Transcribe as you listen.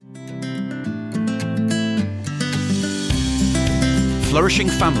Flourishing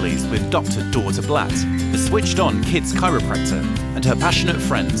Families with Dr. Dorte Blatt, the switched-on kids chiropractor, and her passionate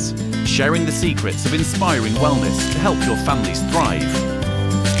friends, sharing the secrets of inspiring wellness to help your families thrive.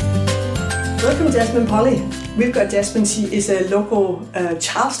 Welcome, Jasmine Polly. We've got Jasmine. She is a local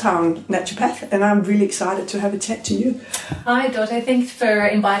Charlestown naturopath, and I'm really excited to have a chat to you. Hi, Dorte. Thanks for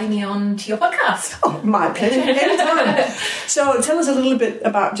inviting me on to your podcast. Oh, my pleasure. Anytime. So tell us a little bit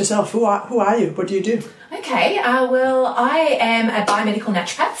about yourself. Who are you? What do you do? Okay, well, I am a biomedical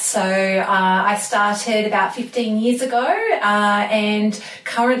naturopath, so I started about 15 years ago and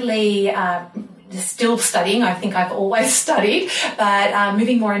currently still studying. I think I've always studied, but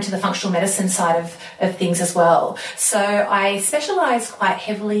moving more into the functional medicine side of things as well. So I specialise quite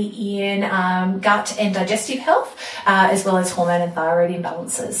heavily in gut and digestive health, as well as hormone and thyroid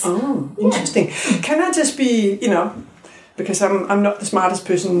imbalances. Oh, interesting. Yeah. Can I just be, because I'm not the smartest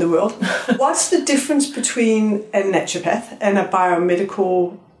person in the world, what's the difference between a naturopath and a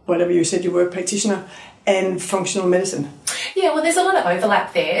biomedical, whatever you said you were, practitioner, and functional medicine? Yeah, well, there's a lot of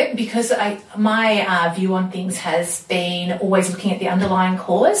overlap there because my view on things has been always looking at the underlying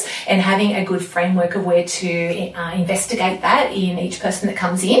cause and having a good framework of where to investigate that in each person that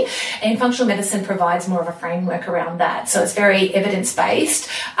comes in. And functional medicine provides more of a framework around that. So it's very evidence-based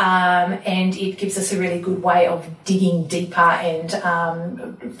and it gives us a really good way of digging deeper and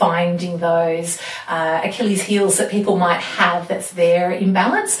finding those Achilles heels that people might have that's their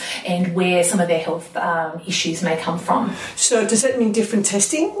imbalance and where some of their health issues may come from. So does that mean different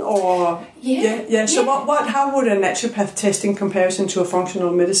testing or? Yeah. So how would a naturopath test in comparison to a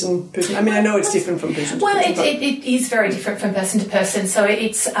functional medicine person? I mean, I know it's different from person to person. Well, it is very different from person to person, so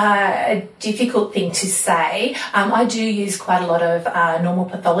it's a difficult thing to say. I do use quite a lot of normal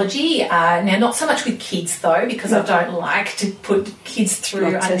pathology. Now, not so much with kids, though, because I don't like to put kids through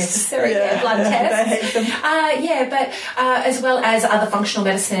unnecessary blood tests. I hate them. But as well as other functional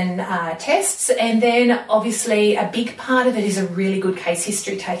medicine tests. And then, obviously, a big part of it is a really good case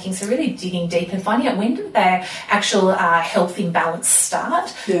history taking, so really digging deep and finding out when did their actual health imbalance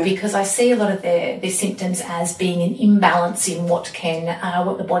start, because I see a lot of their symptoms as being an imbalance in what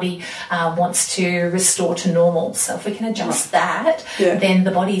the body wants to restore to normal. So if we can adjust that, then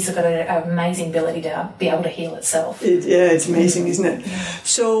the body's got an amazing ability to be able to heal itself. It's amazing, isn't it? Yeah.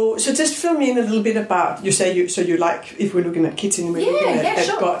 So just fill me in a little bit about, you say you like, if we're looking at kids and we're looking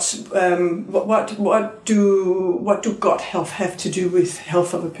at guts, what do gut health have to do with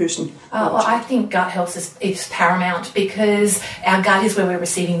health of a person? Well, I think gut health is paramount because our gut is where we're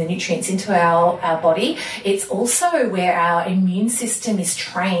receiving the nutrients into our body. It's also where our immune system is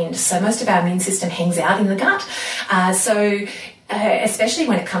trained. So most of our immune system hangs out in the gut. Especially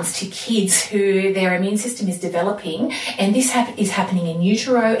when it comes to kids who their immune system is developing, and this is happening in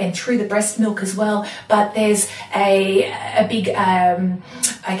utero and through the breast milk as well, but there's a big,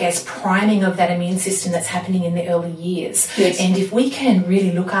 priming of that immune system that's happening in the early years. Yes. And if we can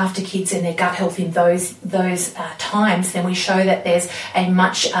really look after kids and their gut health in those times, then we show that there's a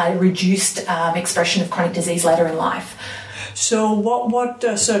much reduced expression of chronic disease later in life. So what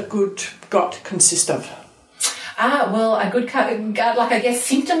does a good gut consist of? Well, a good gut, like I guess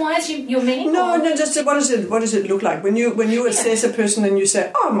symptom-wise, you're meaning? No, just what does it look like when you assess a person and you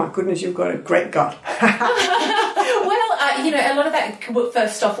say, oh my goodness, you've got a great gut. Well, a lot of that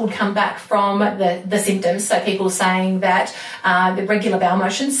first off would come back from the symptoms. So people saying that the regular bowel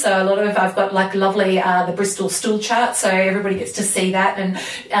motions. So a lot of I've got like lovely the Bristol stool chart, so everybody gets to see that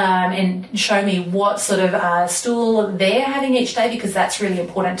and show me what sort of stool they're having each day, because that's really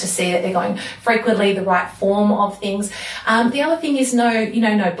important to see that they're going frequently, the right form of things. The other thing is no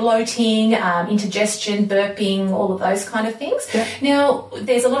bloating, indigestion, burping, all of those kind of things. Yeah. Now,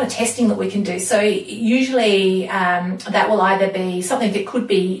 there's a lot of testing that we can do. So usually that will either be something that could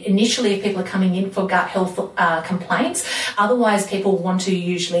be initially if people are coming in for gut health complaints. Otherwise, people want to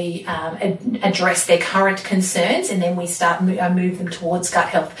usually address their current concerns, and then we start move them towards gut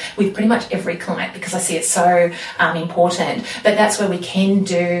health with pretty much every client, because I see it so important. But that's where we can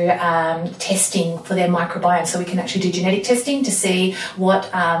do testing for their microbiome. So we can actually do genetic testing to see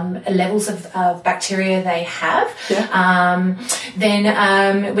what levels of bacteria they have. Yeah.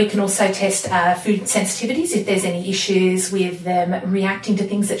 Then we can also test food sensitivities if there's any issues with them reacting to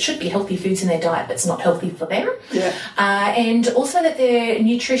things that should be healthy foods in their diet but it's not healthy for them. Yeah. And also that their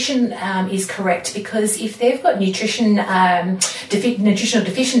nutrition is correct, because if they've got nutritional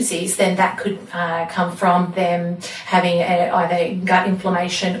deficiencies, then that could come from them having either gut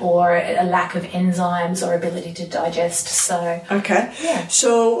inflammation or a lack of enzymes or ability to digest. So okay. Yeah.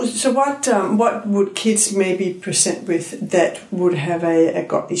 So what would kids maybe present with that would have a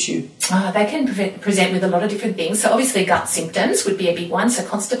gut issue? They can present with a lot of different things. So obviously gut symptoms would be a big one, so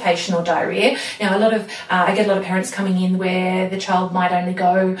constipation or diarrhea. Now, I get a lot of parents coming in where the child might only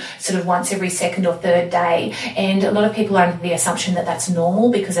go sort of once every second or third day, and a lot of people are under the assumption that that's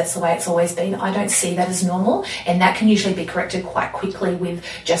normal because that's the way it's always been. I don't see that as normal, and that can usually be corrected quite quickly with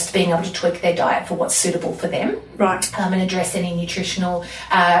just being able to tweak their diet for what's suitable for them, right? And address any any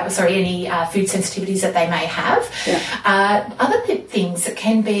food sensitivities that they may have. Yeah. Other things that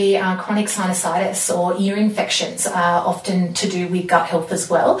can be chronic sinusitis or ear infections are often to do with gut health as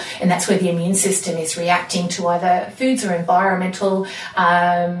well, and that's where the immune system is reacting to either foods or environmental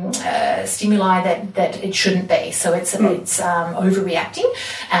stimuli that it shouldn't be. So it's overreacting.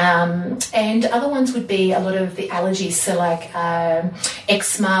 And other ones would be a lot of the allergies, so like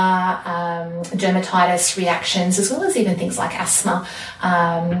eczema, dermatitis reactions, as well as even things like asthma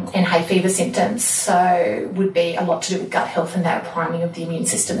and hay fever symptoms. So would be a lot to do with gut health and that priming of the immune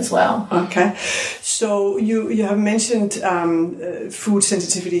system as well. Okay. So you have mentioned food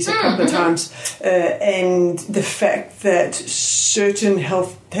sensitivities a couple of times, and the fact that certain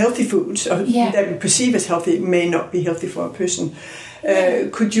healthy foods that we perceive as healthy may not be healthy for a person.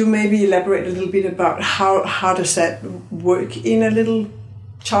 Could you maybe elaborate a little bit about how does that work in a little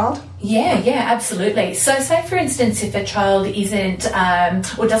child? Yeah, absolutely. So say, for instance, if a child isn't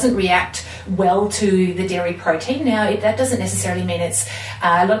or doesn't react well to the dairy protein, now that doesn't necessarily mean it's,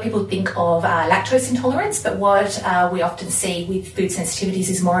 a lot of people think of lactose intolerance, but what we often see with food sensitivities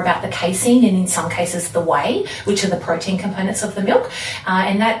is more about the casein and in some cases the whey, which are the protein components of the milk.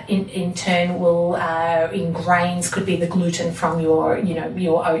 And that in turn will, in grains, could be the gluten from your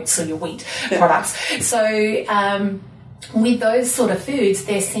oats or your wheat products. So, with those sort of foods,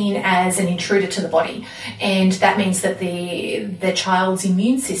 they're seen as an intruder to the body, and that means that the child's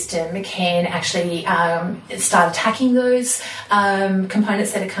immune system can actually start attacking those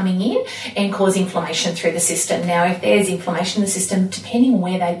components that are coming in and cause inflammation through the system. Now, if there's inflammation in the system, depending on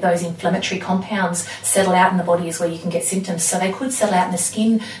where those inflammatory compounds settle out in the body is where you can get symptoms. So they could settle out in the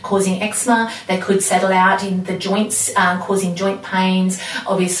skin, causing eczema. They could settle out in the joints, causing joint pains.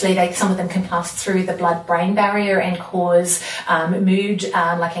 Obviously, some of them can pass through the blood-brain barrier and cause mood,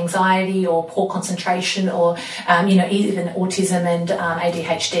 like anxiety or poor concentration, or even autism and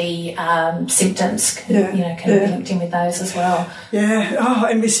ADHD symptoms can be linked in with those as well. Yeah,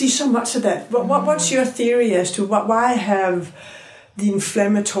 and we see so much of that. What's your theory as to why have the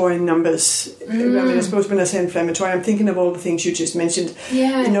inflammatory numbers? I mean, I suppose when I say inflammatory, I'm thinking of all the things you just mentioned.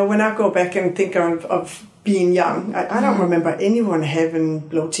 Yeah. When I go back and think of being young, I don't remember anyone having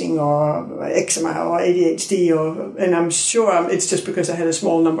bloating or eczema or ADHD, and I'm sure it's just because I had a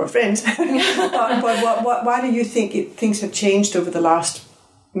small number of friends. but why do you think things have changed over the last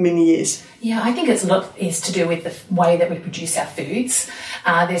many years? Yeah, I think it's a lot is to do with the way that we produce our foods.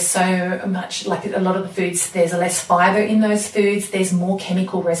 There's so much, like a lot of the foods, there's less fibre in those foods, there's more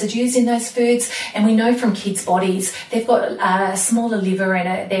chemical residues in those foods, and we know from kids' bodies, they've got a smaller liver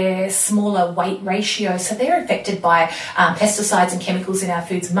and their smaller weight ratio, so they're affected by pesticides and chemicals in our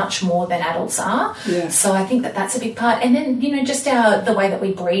foods much more than adults are. Yeah. So I think that's a big part. And then, just the way that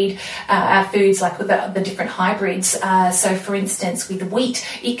we breed our foods, like with the different hybrids. So for instance, with the wheat,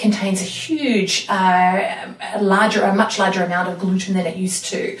 it contains a huge, a much larger amount of gluten than it used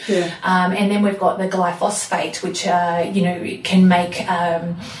to. Yeah. And then we've got the glyphosate, which, can make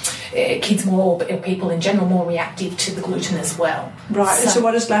kids people in general more reactive to the gluten as well. Right. So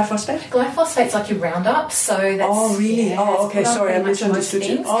what is glyphosate? Glyphosate's like your Roundup. So that's... Oh, really? Yeah, okay. Sorry, I misunderstood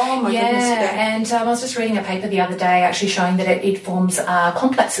you. Oh, my goodness. Yeah, and I was just reading a paper the other day actually showing that it forms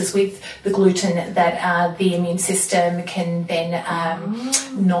complexes with the gluten that the immune system can then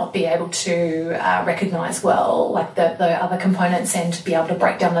not be able to recognise well, like the other components, and be able to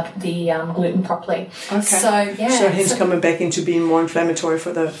break down the gluten properly. Okay. So hence coming back into being more inflammatory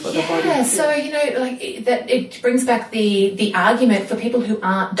for the body. Yeah, so that it brings back the argument for people who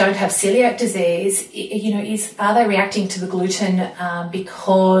don't have celiac disease. Are they reacting to the gluten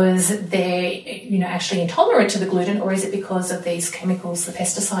because they're actually intolerant to the gluten, or is it because of these chemicals, the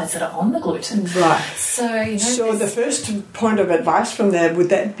pesticides that are on the gluten? Right. So the first point of advice from there, would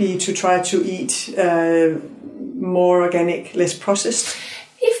that be to try to eat more organic, less processed?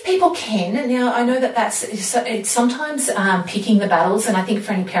 If people can. Now, I know it's sometimes picking the battles, and I think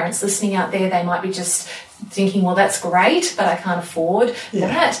for any parents listening out there, they might be just thinking, well, that's great, but I can't afford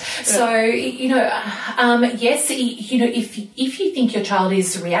that. So, yes, if you think your child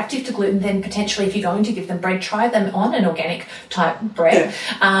is reactive to gluten, then potentially if you're going to give them bread, try them on an organic type bread,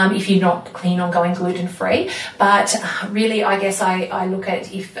 if you're not keen on going gluten-free. But really, I guess I look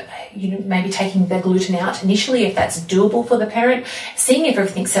at if, maybe taking the gluten out initially, if that's doable for the parent, seeing if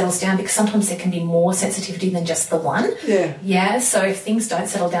everything settles down, because sometimes there can be more sensitivity than just the one. So if things don't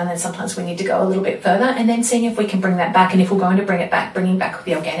settle down, then sometimes we need to go a little bit further, and then seeing if we can bring that back. And if we're going to bring it back, bringing back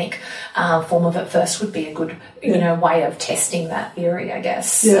the organic form of it first would be a good way of testing that theory, I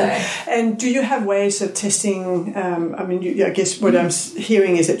guess. So. And do you have ways of testing? I guess what I'm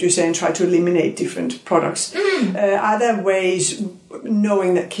hearing is that you're saying try to eliminate different products. Are there ways,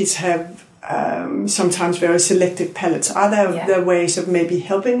 knowing that kids have sometimes very selective palates, are there ways of maybe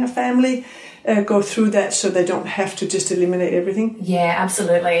helping a family go through that so they don't have to just eliminate everything? Yeah,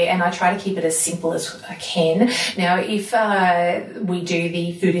 absolutely. And I try to keep it as simple as I can. Now, if we do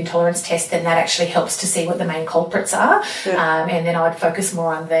the food intolerance test, then that actually helps to see what the main culprits are. And then I'd focus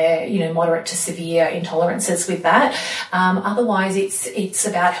more on the, moderate to severe intolerances with that. Otherwise, it's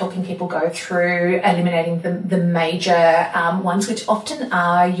about helping people go through eliminating the major ones, which often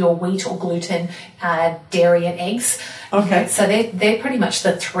are your wheat or gluten, dairy and eggs. Okay. So they're pretty much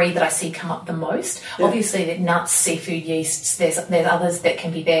the three that I see come up the most. Obviously, the nuts, seafood, yeasts, there's others that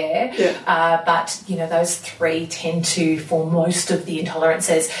can be there. But, those three tend to form most of the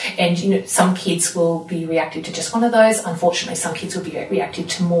intolerances. And, some kids will be reactive to just one of those. Unfortunately, some kids will be reactive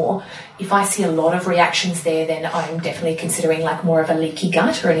to more. If I see a lot of reactions there, then I'm definitely considering like more of a leaky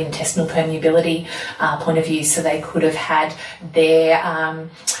gut or an intestinal permeability point of view. So they could have had their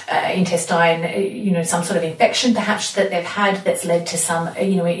intestine, some sort of infection perhaps that they've had that's led to some,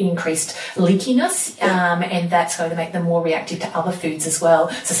 increased leakiness, and that's going to make them more reactive to other foods as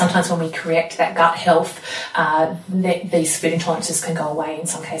well. So sometimes when we correct that gut health, these food intolerances can go away in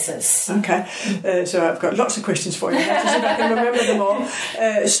some cases. Okay, so I've got lots of questions for you. I have to see if I can remember them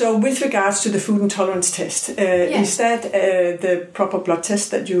all. So with regards to the food intolerance test, is that the proper blood test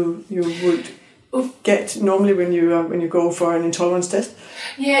that you would get normally when you go for an intolerance test?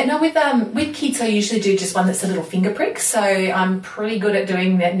 Yeah, no, with kids I usually do just one that's a little finger prick, so I'm pretty good at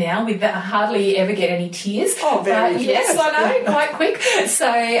doing that now. With that, I hardly ever get any tears. Oh, very good. Yes, I know, quite quick. So,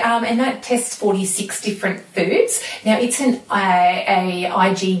 and that tests 46 different foods. Now, it's a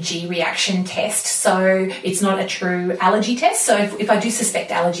IgG reaction test, so it's not a true allergy test. So if I do suspect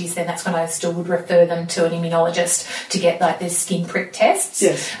allergies, then that's when I still would refer them to an immunologist to get like the skin prick tests.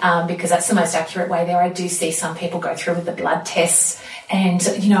 Yes. Because that's the most accurate way there. I do see some people go through with the blood tests, and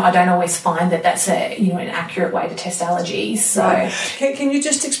I don't always find that that's an accurate way to test allergies. So can you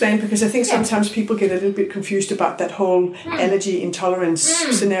just explain, because I think sometimes people get a little bit confused about that whole allergy intolerance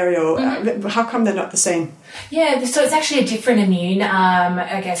scenario. How come they're not the same? Yeah, so it's actually a different immune,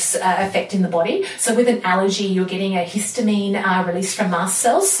 effect in the body. So with an allergy, you're getting a histamine release from mast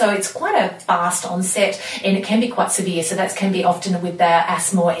cells. So it's quite a fast onset, and it can be quite severe. So that can be often with the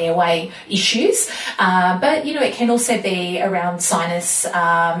asthma or airway issues. But, it can also be around sinus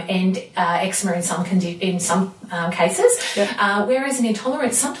and eczema in some cases. Whereas an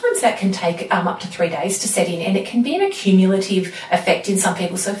intolerance, sometimes that can take up to 3 days to set in, and it can be an accumulative effect in some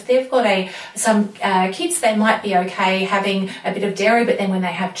people. So if they've got some kids, they might be okay having a bit of dairy, but then when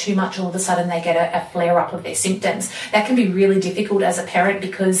they have too much, all of a sudden they get a flare-up of their symptoms. That can be really difficult as a parent,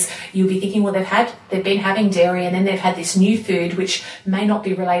 because you'll be thinking, well, they've been having dairy, and then they've had this new food which may not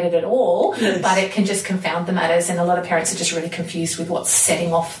be related at all, but it can just confound the matters, and a lot of parents are just really confused with what's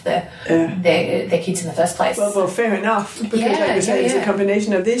setting off their kids in the first place. Well, fair enough, because like you say, it's a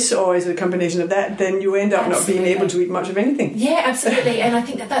combination of this or is it a combination of that, then you end up not being able to eat much of anything. Yeah, absolutely. And I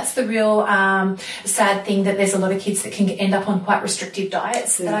think that's the real sad thing, that there's a lot of kids that can end up on quite restrictive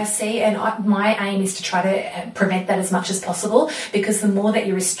diets that I see, and my aim is to try to prevent that as much as possible, because the more that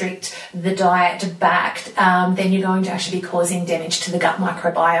you restrict the diet back, then you're going to actually be causing damage to the gut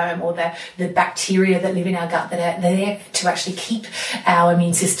microbiome, or the bacteria that live in our gut that are there to actually keep our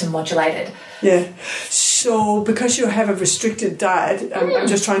immune system modulated. Yeah. So because you have a restricted diet, I'm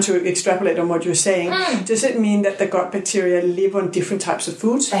just trying to extrapolate on what you're saying, does it mean that the gut bacteria live on different types of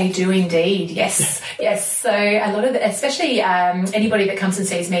foods? They do indeed, yes. Yes. So a lot of especially anybody that comes and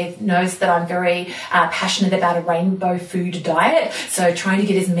sees me knows that I'm very passionate about a rainbow food diet. So trying to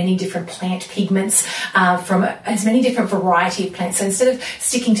get as many different plant pigments from as many different variety of plants. So instead of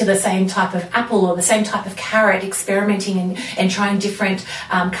sticking to the same type of apple or the same type of carrot, experimenting and trying different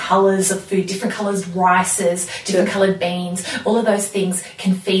colours of food, different coloured rices, different coloured beans. All of those things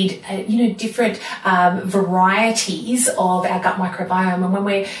can feed, different varieties of our gut microbiome. And when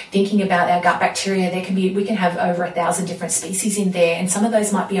we're thinking about our gut bacteria, we can have over 1,000 different species in there, and some of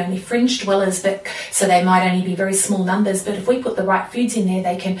those might be only fringe dwellers, so they might only be very small numbers. But if we put the right foods in there,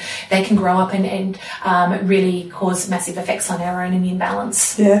 they can grow up and really cause massive effects on our own immune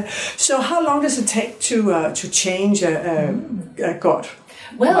balance. Yeah. So how long does it take to change a gut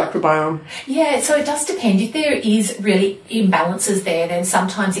microbiome? Yeah, so it does depend. If there is really imbalances there, then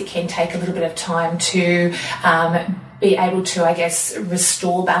sometimes it can take a little bit of time to be able to, I guess,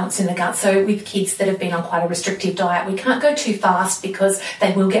 restore balance in the gut. So with kids that have been on quite a restrictive diet, we can't go too fast because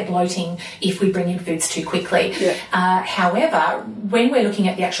they will get bloating if we bring in foods too quickly. Yeah. However, when we're looking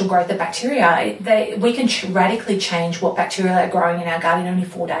at the actual growth of bacteria, we can radically change what bacteria are growing in our gut in only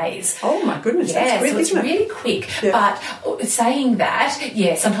 4 days. Oh my goodness, that's quick, so it's really quick. Yeah. But saying that,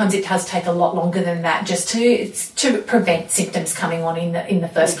 sometimes it does take a lot longer than that just to prevent symptoms coming on in the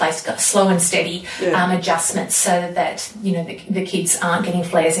first place. Slow and steady adjustments so that the kids aren't getting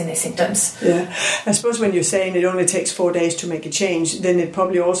flares in their symptoms. Yeah, I suppose when you're saying it only takes 4 days to make a change, then it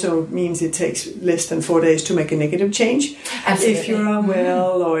probably also means it takes less than 4 days to make a negative change. Absolutely. If you're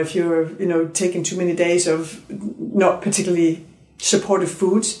unwell or if you're taking too many days of not particularly supportive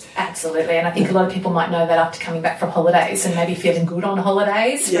foods. Absolutely, and I think a lot of people might know that after coming back from holidays and maybe feeling good on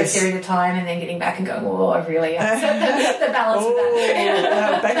holidays for a period of time and then getting back and going, oh, I've really upset the balance of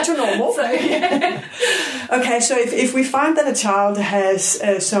that. Back to normal. Okay, so if we find that a child has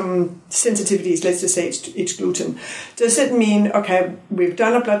some sensitivities, let's just say it's gluten, does it mean, okay, we've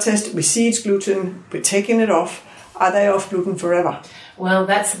done a blood test, we see it's gluten, we're taking it off, are they off gluten forever? Well,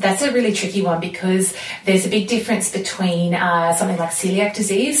 that's a really tricky one because there's a big difference between something like celiac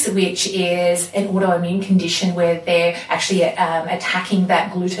disease, which is an autoimmune condition where they're actually attacking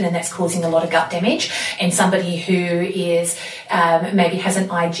that gluten and that's causing a lot of gut damage, and somebody who is maybe has an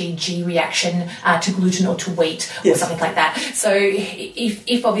IgG reaction to gluten or to wheat or something like that. So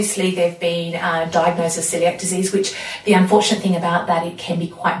if obviously they've been diagnosed with celiac disease, which the unfortunate thing about that, it can be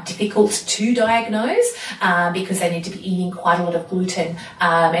quite difficult to diagnose because they need to be eating quite a lot of gluten.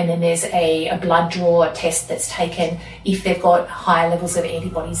 And then there's a blood draw test that's taken. If they've got high levels of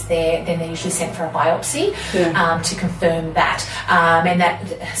antibodies there, then they're usually sent for a biopsy to confirm that.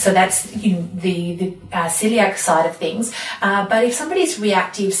 So that's the celiac side of things. But if somebody's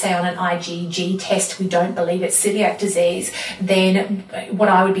reactive, say on an IgG test, we don't believe it's celiac disease, then what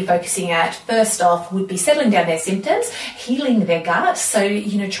I would be focusing at first off would be settling down their symptoms, healing their gut. So,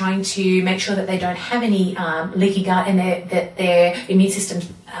 trying to make sure that they don't have any leaky gut and that their immune system's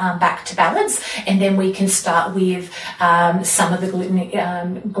back to balance, and then we can start with some of the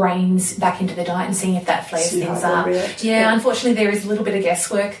gluten grains back into the diet and seeing if that flares things up. Unfortunately there is a little bit of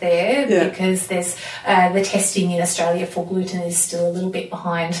guesswork there because there's the testing in Australia for gluten is still a little bit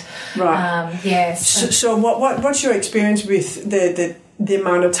behind. Right. So what's your experience with the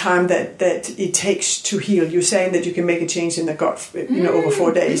amount of time that it takes to heal? You're saying that you can make a change in the gut, over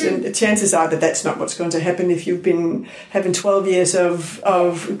 4 days, and the chances are that that's not what's going to happen if you've been having 12 years of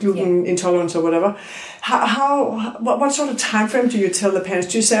gluten intolerance or whatever. What sort of time frame do you tell the parents?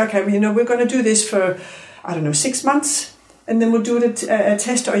 Do you say, okay, we're going to do this for, 6 months, and then we'll do it a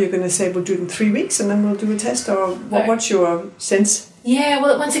test, or you're going to say we'll do it in 3 weeks and then we'll do a test, or what's your sense? Yeah,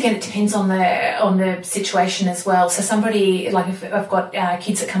 well, once again, it depends on the situation as well. So somebody, like if I've got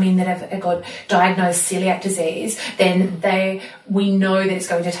kids that come in that have got diagnosed celiac disease, then we know that it's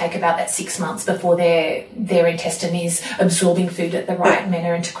going to take about that 6 months before their intestine is absorbing food at the right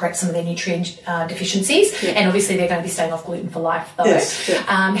manner and to correct some of their nutrient deficiencies. And obviously they're going to be staying off gluten for life though.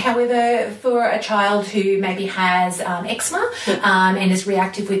 However, for a child who maybe has eczema and is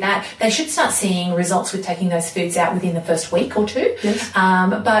reactive with that, they should start seeing results with taking those foods out within the first week or two.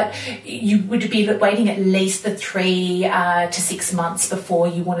 But you would be waiting at least the 3 to 6 months before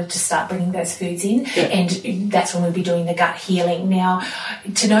you wanted to start bringing those foods in, and that's when we'll be doing the gut healing. Now,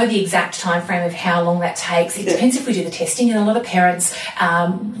 to know the exact time frame of how long that takes, it depends if we do the testing, and a lot of parents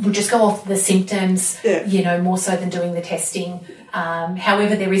will just go off the symptoms, more so than doing the testing.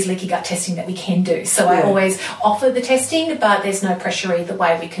 However, there is leaky gut testing that we can do. So I always offer the testing, but there's no pressure either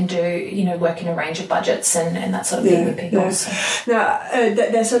way. We can do, work in a range of budgets and that sort of thing with people. So. Now,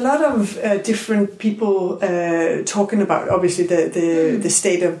 there's a lot of different people talking about, obviously, the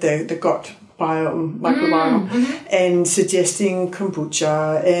state of the gut microbiome, and suggesting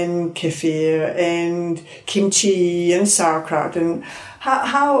kombucha and kefir and kimchi and sauerkraut. And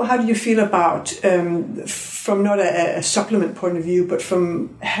how do you feel about, from not a supplement point of view, but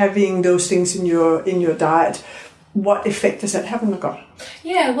from having those things in your diet, what effect does that have on the gut?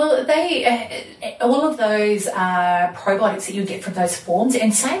 Yeah, well, all of those probiotics that you get from those forms,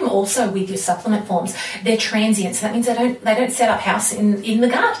 and same also with your supplement forms, they're transient. So that means they don't set up house in the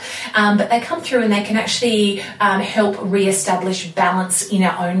gut, but they come through and they can actually help re-establish balance in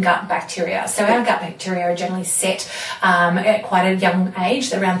our own gut bacteria. So our gut bacteria are generally set at quite a young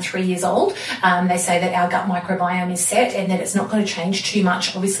age, around 3 years old. They say that our gut microbiome is set and that it's not going to change too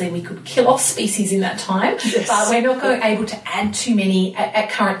much. Obviously, we could kill off species in that time, but we're not able to add too many at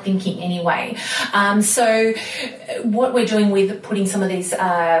current thinking anyway. So what we're doing with putting some of these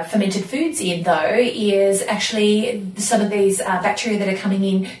fermented foods in, though, is actually some of these bacteria that are coming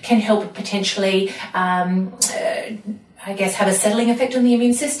in can help potentially I guess, have a settling effect on the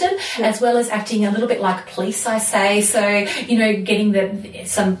immune system, as well as acting a little bit like police, I say. So, getting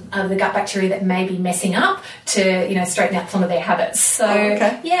some of the gut bacteria that may be messing up to, straighten out some of their habits. So,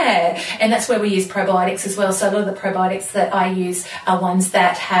 yeah, and that's where we use probiotics as well. So a lot of the probiotics that I use are ones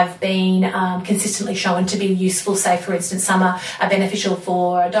that have been consistently shown to be useful. Say, for instance, some are beneficial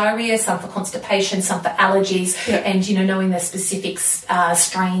for diarrhea, some for constipation, some for allergies, and, knowing the specific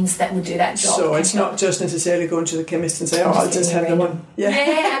strains that would do that job. So it's not just necessarily going to the chemist and say, I'll just have the one.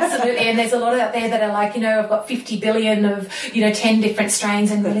 Yeah, absolutely. And there's a lot out there that are like, I've got 50 billion of, 10 different strains,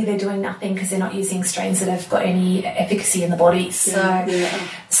 and really they're doing nothing because they're not using strains that have got any efficacy in the body. So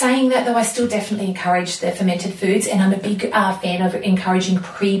saying that, though, I still definitely encourage the fermented foods, and I'm a big fan of encouraging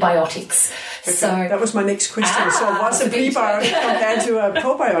prebiotics. Okay. So that was my next question. So what's a prebiotic compared to a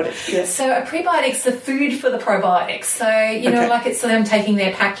probiotic? Yeah. So a prebiotic's the food for the probiotics. So, like it's them taking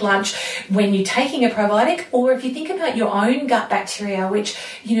their packed lunch when you're taking a probiotic, or if you think about your own gut bacteria, which,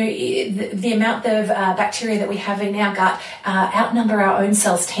 the amount of bacteria that we have in our gut outnumber our own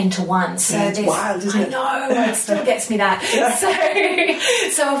cells 10 to 1. So it's wild, isn't it? I know, it still gets me that.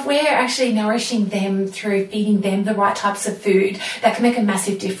 So if we're actually nourishing them through feeding them the right types of food, that can make a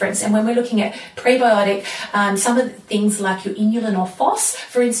massive difference. And when we're looking at prebiotic, some of the things like your inulin or FOS,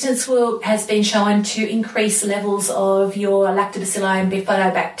 for instance, has been shown to increase levels of your lactobacilli and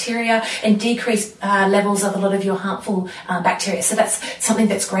bifidobacteria and decrease levels of a lot of your harmful bacteria. So that's something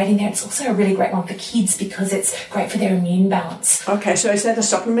that's great in there. It's also a really great one for kids because it's great for their immune balance. Okay, so is that a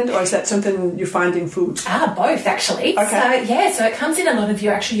supplement or is that something you find in foods? Both, actually. Okay. So it comes in a lot of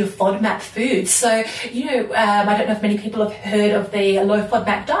your FODMAP foods. So, I don't know if many people have heard of the low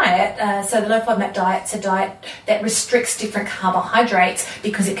FODMAP diet. So the low FODMAP diet's a diet that restricts different carbohydrates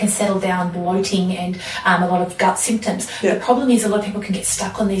because it can settle down bloating and a lot of gut symptoms. The problem is a lot of people can get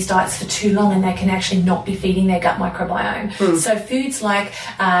stuck on these diets for too long and they can actually not be feeding their gut microbiome. So foods like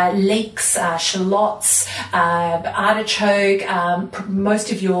leeks, shallots, artichoke,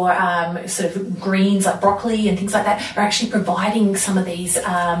 most of your sort of greens like broccoli and things like that are actually providing some of these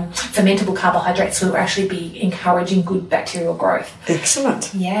fermentable carbohydrates, so we'll actually be encouraging good bacterial growth.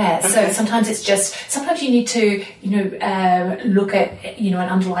 Excellent. Yeah. Okay. So sometimes you need to, look at, an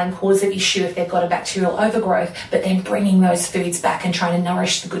underlying cause of issue if they've got a bacterial overgrowth, but then bringing those foods back and trying to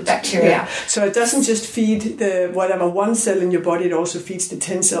nourish the good bacteria. Yeah. So it doesn't just feed the one cell in your body, it also feeds the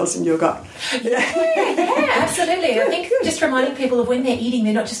 10 cells in your gut. Yeah, absolutely. I think just reminding people of when they're eating,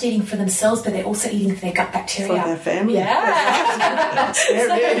 they're not just eating for themselves, but they're also eating for their gut bacteria. For their family. Yeah.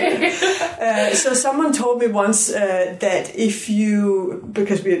 So someone told me once that if you,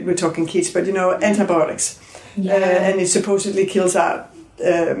 because we're talking kids, but antibiotics, and it supposedly kills out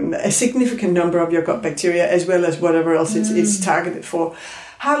a significant number of your gut bacteria as well as whatever else it's targeted for.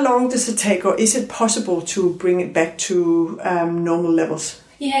 How long does it take, or is it possible to bring it back to normal levels?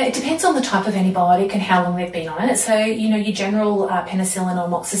 Yeah, it depends on the type of antibiotic and how long they've been on it. So, your general penicillin or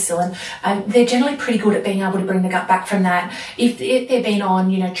amoxicillin, they're generally pretty good at being able to bring the gut back from that. If they've been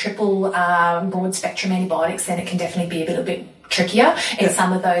on, triple broad spectrum antibiotics, then it can definitely be a little bit trickier, and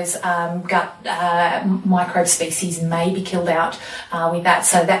some of those gut microbe species may be killed out with that.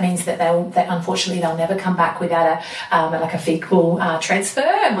 So that means that unfortunately they'll never come back without a fecal transfer,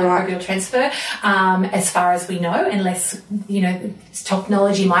 a microbial transfer, as far as we know, unless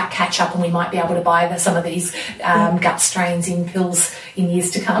technology might catch up and we might be able to buy some of these gut strains in pills in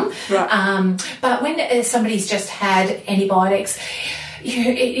years to come. Right. But when somebody's just had antibiotics,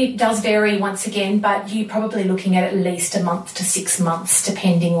 it does vary once again, but you're probably looking at least a month to 6 months,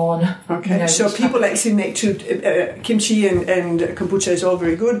 depending on. Okay, so people actually make kimchi and kombucha is all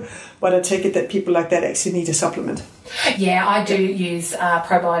very good, but I take it that people like that actually need a supplement. Yeah, I do use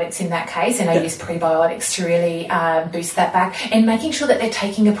probiotics in that case, and I use prebiotics to really boost that back. And making sure that they're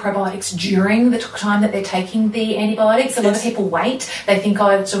taking the probiotics during the time that they're taking the antibiotics. A lot of people wait. They think, oh,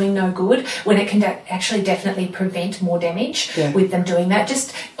 it's doing no good, when it can actually definitely prevent more damage with them doing that.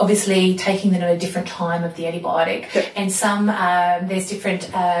 Just obviously taking them at a different time of the antibiotic. And some, there's different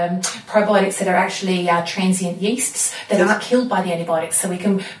probiotics that are actually transient yeasts that aren't killed by the antibiotics. So we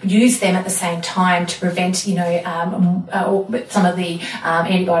can use them at the same time to prevent, you know, or some of the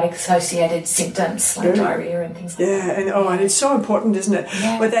antibiotic-associated symptoms like diarrhea and things like that. And it's so important, isn't it?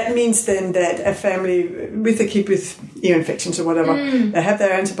 Yeah. But that means then that a family with a kid with ear infections or whatever, they have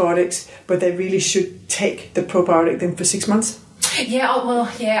their antibiotics, but they really should take the probiotic then for 6 months.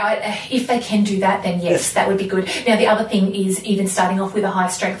 If they can do that, then yes, that would be good. Now, the other thing is even starting off with a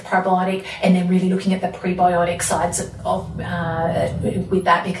high-strength probiotic and then really looking at the prebiotic sides of with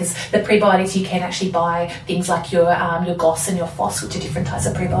that, because the prebiotics, you can actually buy things like your GOS and your FOS, which are different types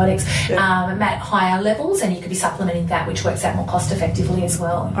of probiotics, at higher levels, and you could be supplementing that, which works out more cost-effectively as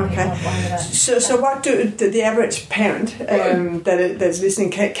well. Okay. So what do the average parent that's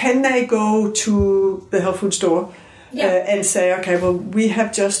listening, can they go to the health food store and say, okay, well, we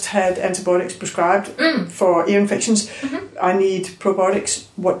have just had antibiotics prescribed for ear infections. I need probiotics.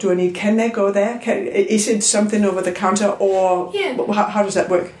 What do I need? Can they go there? Is it something over the counter, or how does that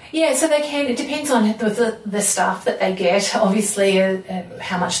work? Yeah, so they can. It depends on the stuff that they get, obviously,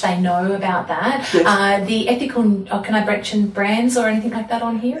 how much they know about that. Yes. The ethical, can I mention brands or anything like that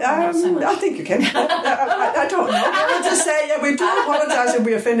on here? Not so much. I think you can. I don't know. I'll just say, we do apologise if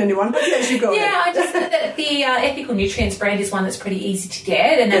we offend anyone, but yes, you go ahead. I just think that the Ethical Nutrients brand is one that's pretty easy to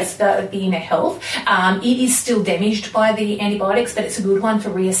get, and that's the Inner Health. It is still damaged by the antibiotics, but it's a good one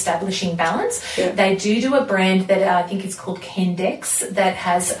for re-establishing balance. Yeah. They do a brand that I think is called Kendex that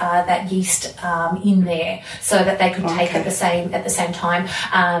has that yeast in there, so that they could take at the same time.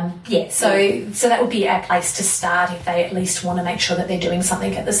 So that would be a place to start if they at least want to make sure that they're doing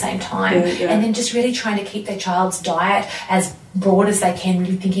something at the same time, and then just really trying to keep their child's diet as broad as they can,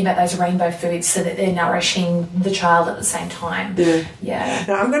 really thinking about those rainbow foods so that they're nourishing the child at the same time. Yeah.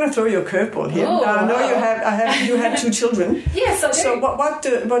 Now I'm going to throw you a curveball here. Now, I know you had 2 children. Yes, I do. So what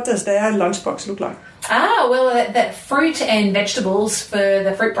does their lunchbox look like? That fruit and vegetables for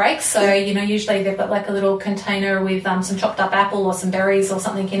the fruit breaks. So, usually they've got like a little container with some chopped up apple or some berries or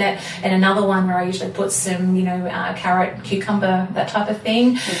something in it, and another one where I usually put some, carrot, cucumber, that type of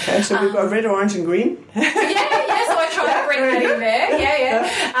thing. Okay, so we've got red, orange and green. So I try to bring that in there.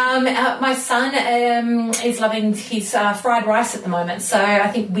 My son is loving his fried rice at the moment. So I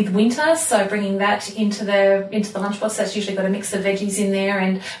think with winter, so bringing that into the lunchbox, that's usually got a mix of veggies in there,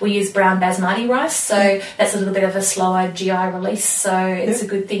 and we use brown basmati rice. So that's a little bit of a slower GI release. So it's a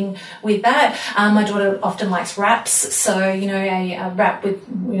good thing with that. My daughter often likes wraps. So, a wrap with,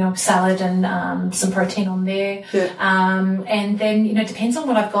 salad and some protein on there. And then, depends on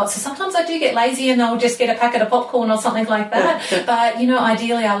what I've got. So sometimes I do get lazy and I'll just get a packet of popcorn or something like that. But,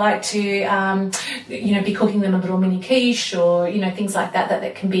 ideally I like to, be cooking them a little mini quiche or, things like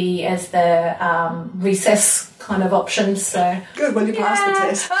that can be as the recess kind of options. So good. Well, you passed the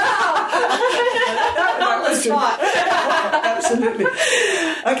test. That was spot. Absolutely.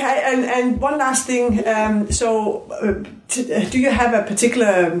 Okay, and one last thing. Do you have a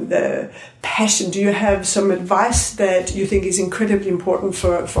particular passion? Do you have some advice that you think is incredibly important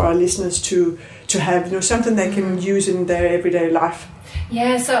for our listeners to have? Something they can use in their everyday life.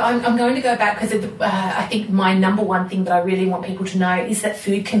 Yeah, so I'm going to go back because I think my number one thing that I really want people to know is that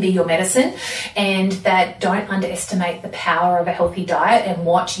food can be your medicine, and that don't underestimate the power of a healthy diet and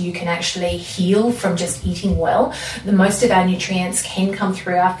what you can actually heal from just eating well. The most of our nutrients can come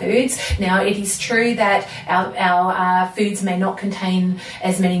through our foods. Now, it is true that our foods may not contain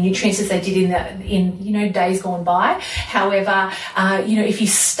as many nutrients as they did in days gone by. However, if you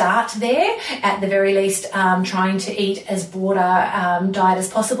start there, at the very least, trying to eat as broader diet as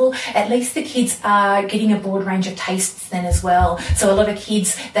possible, at least the kids are getting a broad range of tastes then as well. So a lot of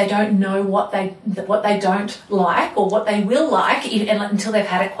kids, they don't know what they don't like or what they will like until they've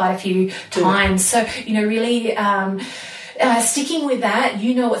had it quite a few times. So, really sticking with that,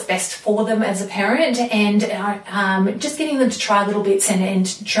 what's best for them as a parent, and just getting them to try little bits and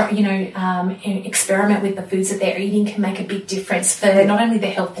try, experiment with the foods that they're eating can make a big difference for not only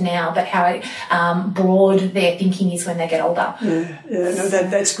their health now, but how broad their thinking is when they get older.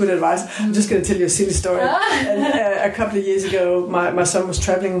 That's good advice. I'm just going to tell you a silly story. A couple of years ago, my son was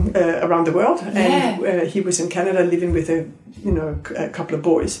traveling around the world, and he was in Canada living with a couple of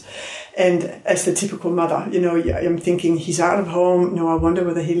boys. And as the typical mother, I'm thinking he's out of home. I wonder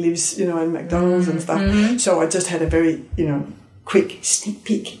whether he lives, in McDonald's and stuff. Mm-hmm. So I just had a very, quick sneak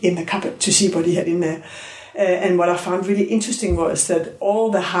peek in the cupboard to see what he had in there. And what I found really interesting was that all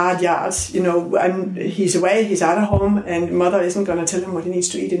the hard yards, and he's away, he's out of home, and mother isn't going to tell him what he needs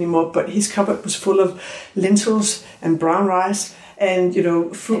to eat anymore, but his cupboard was full of lentils and brown rice and,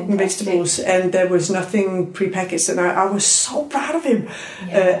 fruit and vegetables, and there was nothing prepackaged, and I was so proud of him.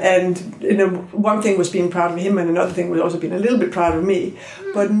 And, one thing was being proud of him, and another thing was also being a little bit proud of me,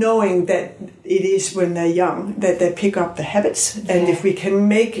 but knowing that it is when they're young that they pick up the habits, and if we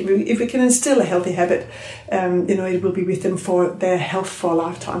can instill a healthy habit, it will be with them for their health for a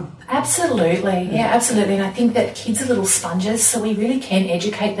lifetime. Absolutely, absolutely. And I think that kids are little sponges, so we really can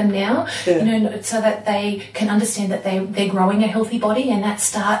educate them now, so that they can understand that they're growing a healthy body, and that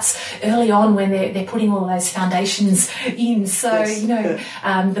starts early on when they're putting all those foundations in. So,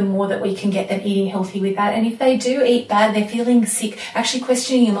 the more that we can get them eating healthy with that, and if they do eat bad, they're feeling sick, actually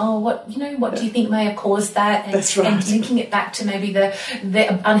questioning them, what do you think may have caused that? And, that's right. And linking it back to maybe the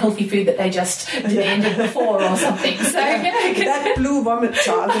unhealthy food that they just demanded before or something. So, that blue vomit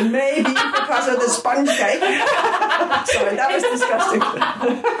child, and maybe because of the sponge cake. Sorry, that was disgusting.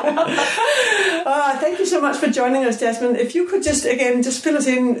 Thank you so much for joining us, Jasmine. If you could just fill us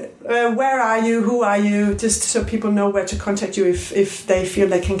in, where are you, who are you, just so people know where to contact you if they feel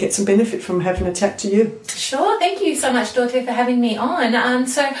they can get some benefit from having a chat to you. Sure, thank you so much, Dorte, for having me on.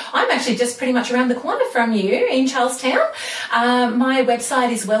 So I'm actually just pretty much around the corner from you in Charlestown. My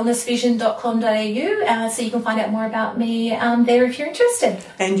website is wellnessvision.com.au, so you can find out more about me there if you're interested.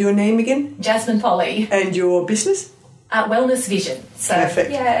 And your name again? Jasmine Polly. And your business? Wellness Vision. So,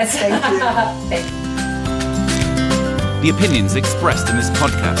 perfect. Yes. Thank you. Thank you. The opinions expressed in this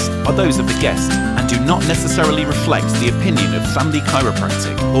podcast are those of the guest and do not necessarily reflect the opinion of Family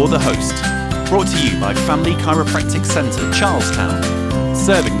Chiropractic or the host. Brought to you by Family Chiropractic Centre, Charlestown,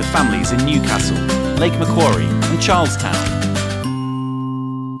 serving the families in Newcastle, Lake Macquarie and Charlestown.